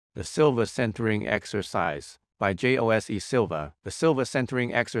The Silva Centering Exercise by José Silva. The Silva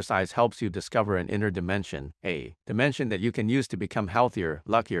Centering Exercise helps you discover an inner dimension, a dimension that you can use to become healthier,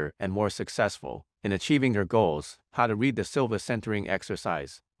 luckier, and more successful in achieving your goals. How to read the Silva Centering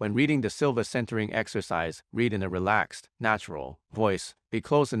Exercise. When reading the Silva Centering Exercise, read in a relaxed, natural voice. Be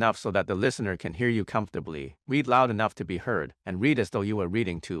close enough so that the listener can hear you comfortably. Read loud enough to be heard, and read as though you were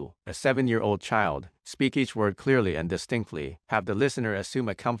reading to a 7-year-old child. Speak each word clearly and distinctly. Have the listener assume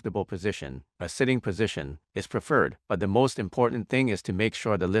a comfortable position. A sitting position is preferred, but the most important thing is to make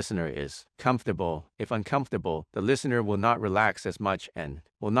sure the listener is comfortable. If uncomfortable, the listener will not relax as much and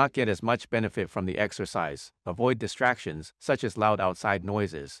will not get as much benefit from the exercise. Avoid distractions, such as loud outside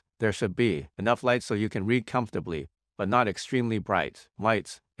noises. There should be enough light so you can read comfortably, but not extremely bright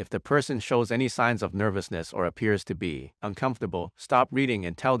lights. If the person shows any signs of nervousness or appears to be uncomfortable, stop reading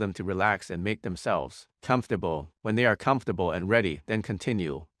and tell them to relax and make themselves comfortable. When they are comfortable and ready, then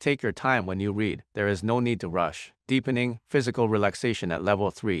continue. Take your time when you read. There is no need to rush. Deepening physical relaxation at level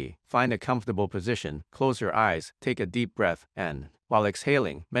 3. Find a comfortable position, close your eyes, take a deep breath, and while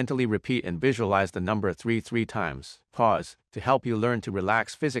exhaling, mentally repeat and visualize the number 3 times. Pause. To help you learn to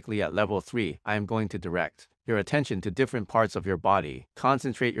relax physically at level 3, I am going to direct your attention to different parts of your body.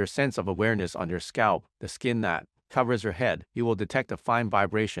 Concentrate your sense of awareness on your scalp, the skin that covers your head. You will detect a fine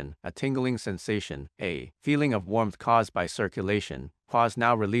vibration, a tingling sensation, a feeling of warmth caused by circulation. Pause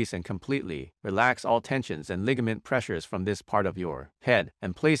now, release and completely relax all tensions and ligament pressures from this part of your head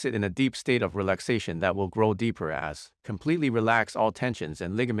and place it in a deep state of relaxation that will grow deeper as completely relax all tensions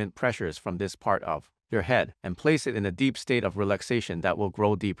and ligament pressures from this part of your head and place it in a deep state of relaxation that will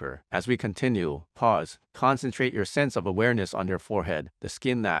grow deeper. As we continue, pause. Concentrate your sense of awareness on your forehead, the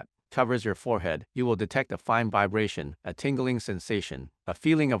skin that covers your forehead. You will detect a fine vibration, a tingling sensation, a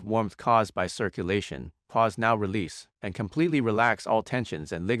feeling of warmth caused by circulation. Pause now, release, and completely relax all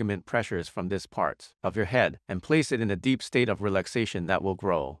tensions and ligament pressures from this part of your head and place it in a deep state of relaxation that will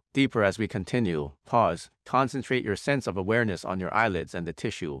grow deeper. As we continue, pause. Concentrate your sense of awareness on your eyelids and the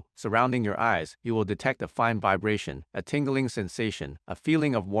tissue surrounding your eyes. You will detect a fine vibration, a tingling sensation, a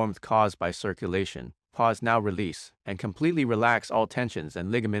feeling of warmth caused by circulation. Pause now, release, and completely relax all tensions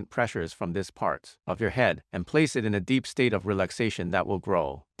and ligament pressures from this part of your head and place it in a deep state of relaxation that will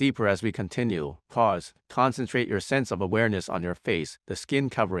grow deeper. As we continue, pause. Concentrate your sense of awareness on your face, the skin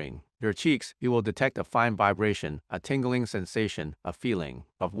covering your cheeks. You will detect a fine vibration, a tingling sensation, a feeling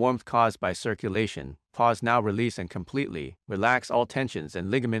of warmth caused by circulation. Pause now, release and completely relax all tensions and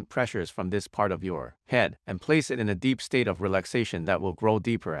ligament pressures from this part of your head and place it in a deep state of relaxation that will grow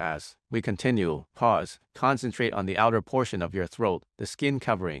deeper. As we continue, pause. Concentrate on the outer portion of your throat, the skin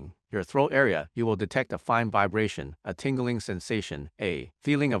covering your throat area. You will detect a fine vibration, a tingling sensation, a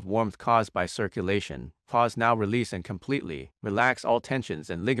feeling of warmth caused by circulation. Pause now, release and completely relax all tensions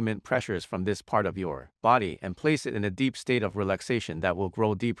and ligament pressures from this part of your body and place it in a deep state of relaxation that will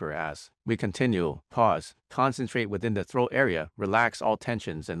grow deeper. As we continue, pause. Concentrate within the throat area, relax all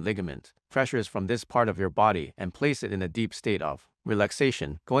tensions and ligament pressures from this part of your body and place it in a deep state of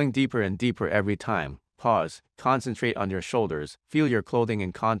relaxation, going deeper and deeper every time. Pause. Concentrate on your shoulders. Feel your clothing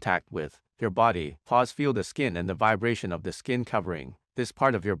in contact with your body. Pause. Feel the skin and the vibration of the skin covering this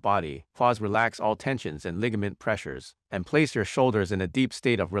part of your body. Pause. Relax all tensions and ligament pressures and place your shoulders in a deep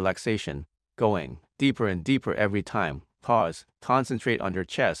state of relaxation, going deeper and deeper every time. Pause. Concentrate on your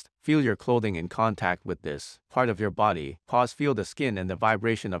chest. Feel your clothing in contact with this part of your body. Pause. Feel the skin and the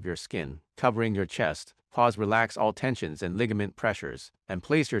vibration of your skin covering your chest. Pause. Relax all tensions and ligament pressures and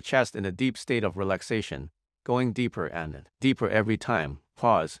place your chest in a deep state of relaxation, going deeper and deeper every time.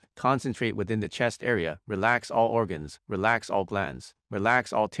 Pause. Concentrate within the chest area. Relax all organs, relax all glands,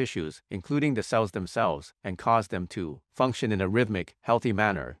 relax all tissues, including the cells themselves, and cause them to function in a rhythmic, healthy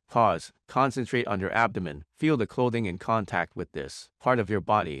manner. Pause. Concentrate on your abdomen. Feel the clothing in contact with this part of your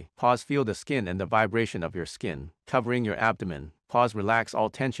body. Pause. Feel the skin and the vibration of your skin covering your abdomen. Pause. Relax all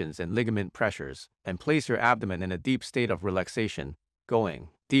tensions and ligament pressures and place your abdomen in a deep state of relaxation, going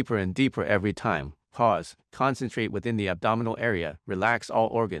deeper and deeper every time. Pause. Concentrate within the abdominal area. Relax all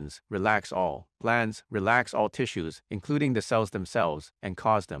organs, relax all glands, relax all tissues, including the cells themselves, and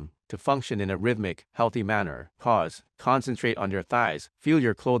cause them to function in a rhythmic, healthy manner. Pause. Concentrate on your thighs. Feel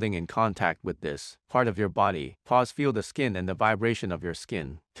your clothing in contact with this part of your body. Pause. Feel the skin and the vibration of your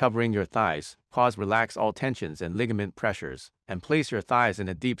skin covering your thighs. Pause. Relax all tensions and ligament pressures and place your thighs in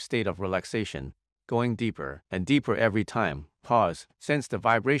a deep state of relaxation, going deeper and deeper every time. Pause. Sense the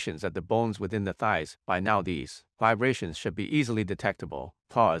vibrations at the bones within the thighs. By now these vibrations should be easily detectable.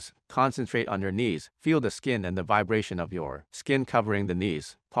 Pause. Concentrate on your knees. Feel the skin and the vibration of your skin covering the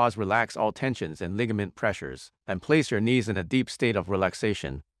knees. Pause. Relax all tensions and ligament pressures and place your knees in a deep state of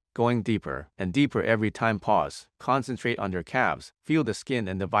relaxation, going deeper and deeper every time. Pause. Concentrate on your calves. Feel the skin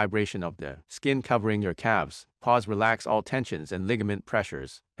and the vibration of the skin covering your calves. Pause. Relax all tensions and ligament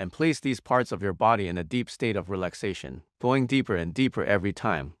pressures, and place these parts of your body in a deep state of relaxation. Going deeper and deeper every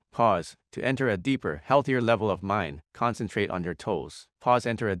time. Pause. To enter a deeper, healthier level of mind, concentrate on your toes. Pause.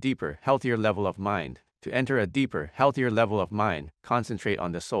 Enter a deeper, healthier level of mind. To enter a deeper, healthier level of mind, concentrate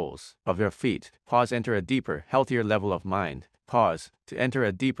on the soles of your feet. Pause. Enter a deeper, healthier level of mind. Pause. To enter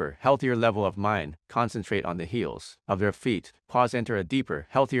a deeper, healthier level of mind, concentrate on the heels of your feet. Pause. Enter a deeper,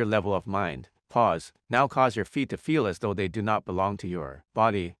 healthier level of mind. Pause. Now cause your feet to feel as though they do not belong to your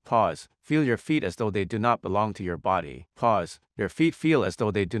body. Pause. Feel your feet as though they do not belong to your body. Pause. Your feet feel as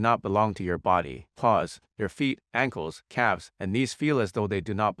though they do not belong to your body. Pause. Your feet, ankles, calves, and knees feel as though they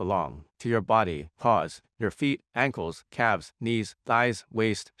do not belong to your body. Pause. Your feet, ankles, calves, knees, thighs,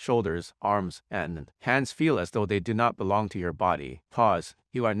 waist, shoulders, arms, and hands feel as though they do not belong to your body. Pause.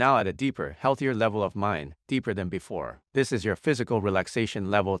 You are now at a deeper, healthier level of mind, deeper than before. This is your physical relaxation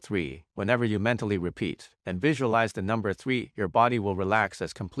level 3. Whenever you mentally repeat and visualize the number 3, your body will relax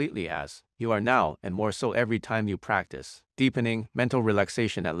as completely as you are now, and more so every time you practice. Deepening mental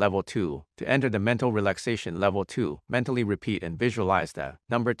relaxation at level 2. To enter the mental relaxation level 2, mentally repeat and visualize the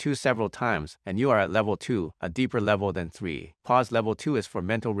number 2 several times, and you are at level 2, a deeper level than 3. Pause. Level 2 is for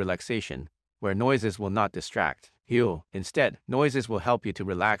mental relaxation, where noises will not distract you. Instead, noises will help you to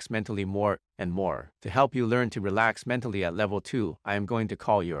relax mentally more and more. To help you learn to relax mentally at level 2, I am going to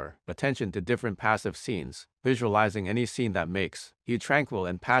call your attention to different passive scenes. Visualizing any scene that makes you tranquil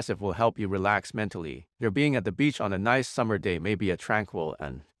and passive will help you relax mentally. Your being at the beach on a nice summer day may be a tranquil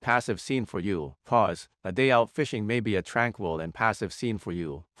and passive scene for you. Pause. A day out fishing may be a tranquil and passive scene for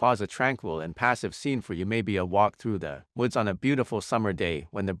you. Pause. A tranquil and passive scene for you may be a walk through the woods on a beautiful summer day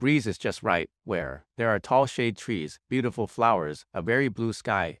when the breeze is just right, where there are tall shade trees, beautiful flowers, a very blue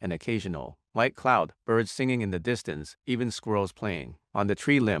sky, and occasional white cloud, birds singing in the distance, even squirrels playing on the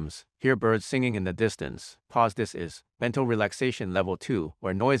tree limbs. Hear birds singing in the distance. Pause. This is mental relaxation level 2,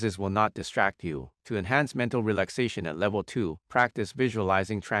 where noises will not distract you. To enhance mental relaxation at level 2, practice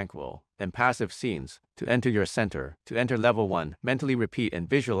visualizing tranquil and passive scenes. To enter your center. To enter level 1, mentally repeat and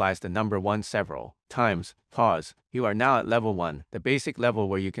visualize the number 1 several times. Pause. You are now at level 1, the basic level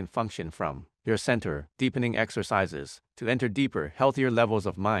where you can function from your center. Deepening exercises. To enter deeper, healthier levels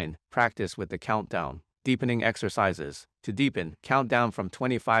of mind, practice with the countdown. Deepening exercises. To deepen, count down from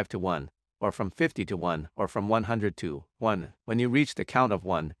 25 to 1, or from 50 to 1, or from 100 to 1. When you reach the count of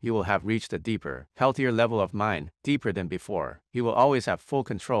 1, you will have reached a deeper, healthier level of mind, deeper than before. You will always have full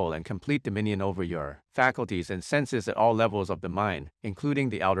control and complete dominion over your faculties and senses at all levels of the mind, including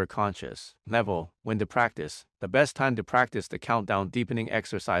the outer conscious level. When to practice. The best time to practice the countdown deepening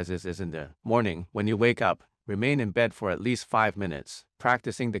exercises is in the morning. When you wake up, remain in bed for at least 5 minutes,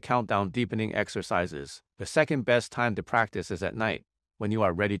 practicing the countdown deepening exercises. The second best time to practice is at night, when you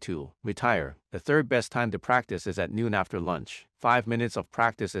are ready to retire. The third best time to practice is at noon after lunch. 5 minutes of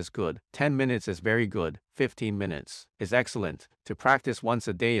practice is good, 10 minutes is very good, 15 minutes is excellent. To practice once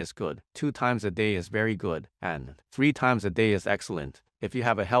a day is good, 2 times a day is very good, and 3 times a day is excellent. If you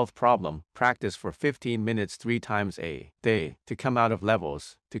have a health problem, practice for 15 minutes 3 times a day. To come out of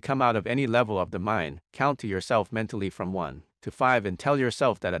levels. To come out of any level of the mind, count to yourself mentally from 1 to 5 and tell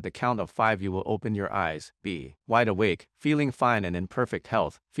yourself that at the count of 5 you will open your eyes, be wide awake, feeling fine and in perfect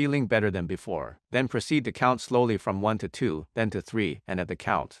health, feeling better than before. Then proceed to count slowly from 1 to 2, then to 3, and at the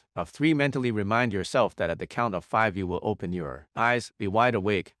count of 3 mentally remind yourself that at the count of 5 you will open your eyes, be wide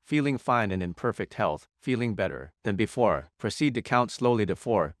awake, feeling fine and in perfect health, feeling better than before. Proceed to count slowly to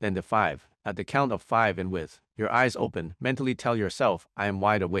 4, then to 5. At the count of 5 and with your eyes open, mentally tell yourself, I am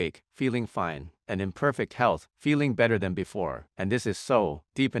wide awake, feeling fine, and in perfect health, feeling better than before. And this is so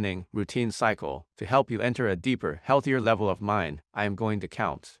deepening routine cycle. To help you enter a deeper, healthier level of mind, I am going to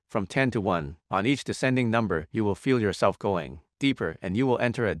count from 10 to 1. On each descending number, you will feel yourself going deeper and you will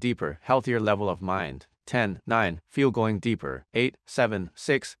enter a deeper, healthier level of mind. 10, 9, feel going deeper. 8, 7,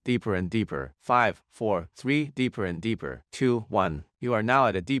 6, deeper and deeper. 5, 4, 3, deeper and deeper. 2, 1. You are now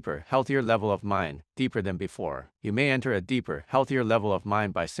at a deeper, healthier level of mind, deeper than before. You may enter a deeper, healthier level of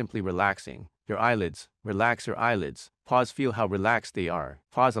mind by simply relaxing your eyelids. Relax your eyelids. Pause. Feel how relaxed they are.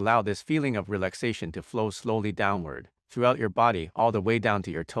 Pause. Allow this feeling of relaxation to flow slowly downward throughout your body, all the way down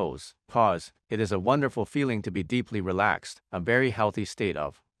to your toes. Pause. It is a wonderful feeling to be deeply relaxed, a very healthy state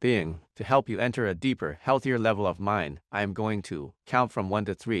of being. To help you enter a deeper, healthier level of mind, I am going to count from 1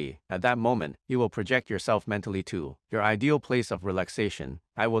 to 3. At that moment, you will project yourself mentally to your ideal place of relaxation.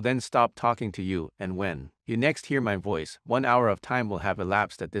 I will then stop talking to you, and when you next hear my voice, 1 hour of time will have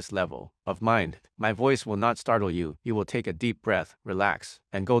elapsed at this level of mind. My voice will not startle you. You will take a deep breath, relax,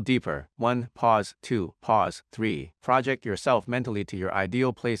 and go deeper. 1. Pause. 2. Pause. 3. Project yourself mentally to your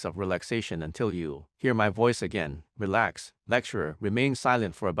ideal place of relaxation until you hear my voice again. Relax. Lecturer, remain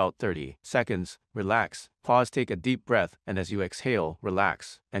silent for about 30 seconds. Relax. Pause, take a deep breath, and as you exhale,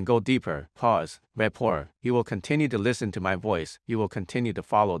 relax, and go deeper. Pause. Rapport. You will continue to listen to my voice. You will continue to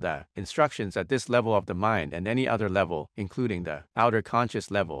follow the instructions at this level of the mind and any other level, including the outer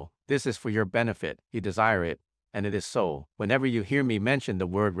conscious level. This is for your benefit. You desire it, and it is so. Whenever you hear me mention the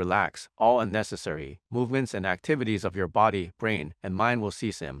word relax, all unnecessary movements and activities of your body, brain, and mind will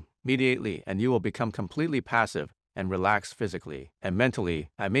cease immediately, and you will become completely passive and relaxed physically and mentally.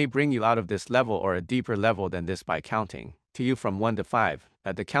 I may bring you out of this level or a deeper level than this by counting to you from 1 to 5.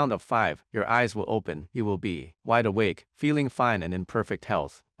 At the count of 5, your eyes will open. You will be wide awake, feeling fine and in perfect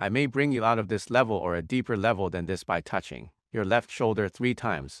health. I may bring you out of this level or a deeper level than this by touching your left shoulder 3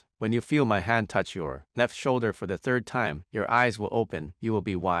 times. When you feel my hand touch your left shoulder for the 3rd time, your eyes will open. You will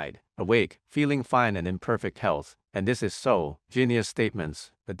be wide awake, feeling fine and in perfect health. And this is so. Genius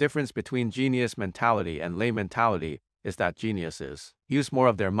statements. The difference between genius mentality and lay mentality is that geniuses use more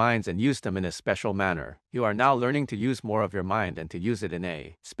of their minds and use them in a special manner. You are now learning to use more of your mind and to use it in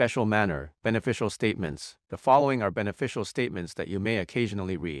a special manner. Beneficial statements. The following are beneficial statements that you may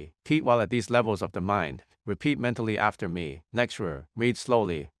occasionally repeat while at these levels of the mind. Repeat mentally after me. Lecturer, read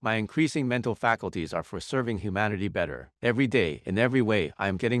slowly. My increasing mental faculties are for serving humanity better. Every day, in every way, I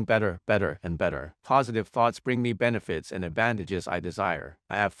am getting better, better, and better. Positive thoughts bring me benefits and advantages I desire.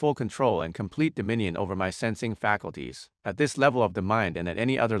 I have full control and complete dominion over my sensing faculties. At this level of the mind and at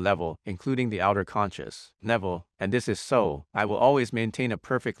any other level, including the outer conscious level, and this is so, I will always maintain a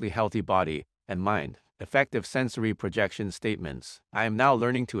perfectly healthy body and mind. Effective sensory projection statements. I am now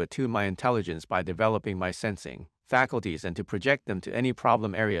learning to attune my intelligence by developing my sensing faculties and to project them to any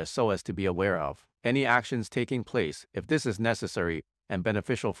problem area so as to be aware of any actions taking place, if this is necessary and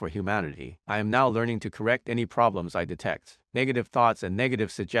beneficial for humanity. I am now learning to correct any problems I detect. Negative thoughts and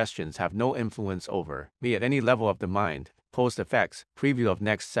negative suggestions have no influence over me at any level of the mind. Post effects. Preview of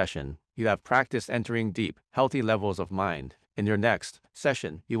next session. You have practiced entering deep, healthy levels of mind. In your next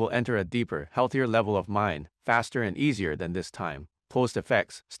session, you will enter a deeper, healthier level of mind, faster and easier than this time. Post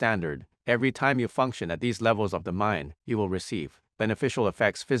effects. Standard. Every time you function at these levels of the mind, you will receive beneficial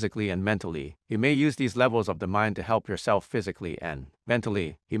effects physically and mentally. You may use these levels of the mind to help yourself physically and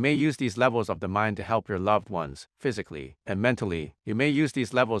mentally. You may use these levels of the mind to help your loved ones physically and mentally. You may use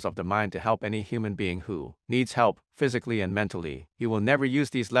these levels of the mind to help any human being who needs help physically and mentally. You will never use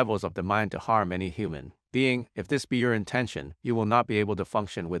these levels of the mind to harm any human being. If this be your intention, you will not be able to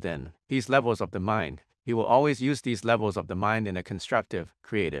function within these levels of the mind. You will always use these levels of the mind in a constructive,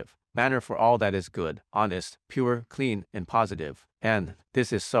 creative manner for all that is good, honest, pure, clean, and positive. And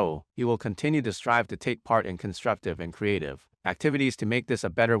this is so. You will continue to strive to take part in constructive and creative activities to make this a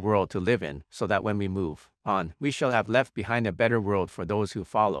better world to live in, so that when we move on, we shall have left behind a better world for those who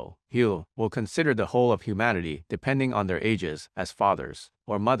follow. You will consider the whole of humanity, depending on their ages, as fathers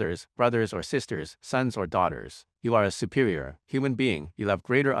or mothers, brothers or sisters, sons or daughters. You are a superior human being. You have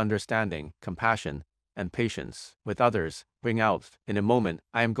greater understanding, compassion, and patience with others. Bring out. In a moment,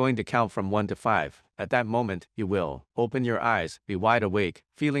 I am going to count from 1 to 5. At that moment, you will open your eyes, be wide awake,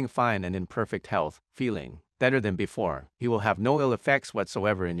 feeling fine and in perfect health, feeling better than before. You will have no ill effects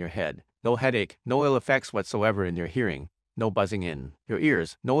whatsoever in your head, no headache, no ill effects whatsoever in your hearing, no buzzing in your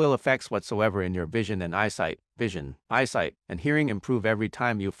ears, no ill effects whatsoever in your vision and eyesight. Vision, eyesight, and hearing improve every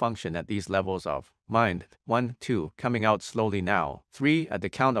time you function at these levels of mind. 1, 2, coming out slowly now. 3, at the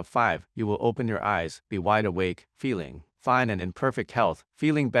count of 5, you will open your eyes, be wide awake, feeling fine and in perfect health,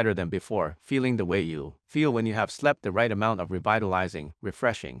 feeling better than before, feeling the way you feel when you have slept the right amount of revitalizing,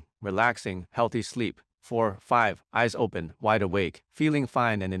 refreshing, relaxing, healthy sleep. 4, 5, eyes open, wide awake, feeling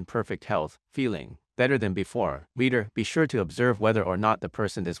fine and in perfect health, feeling better than before. Reader, be sure to observe whether or not the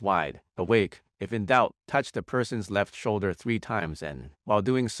person is wide awake. If in doubt, touch the person's left shoulder 3 times and, while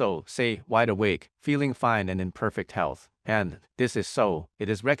doing so, say, wide awake, feeling fine and in perfect health. And this is so. It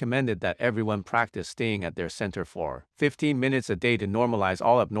is recommended that everyone practice staying at their center for 15 minutes a day to normalize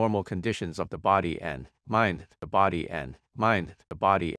all abnormal conditions of the body and mind, the body and mind, the body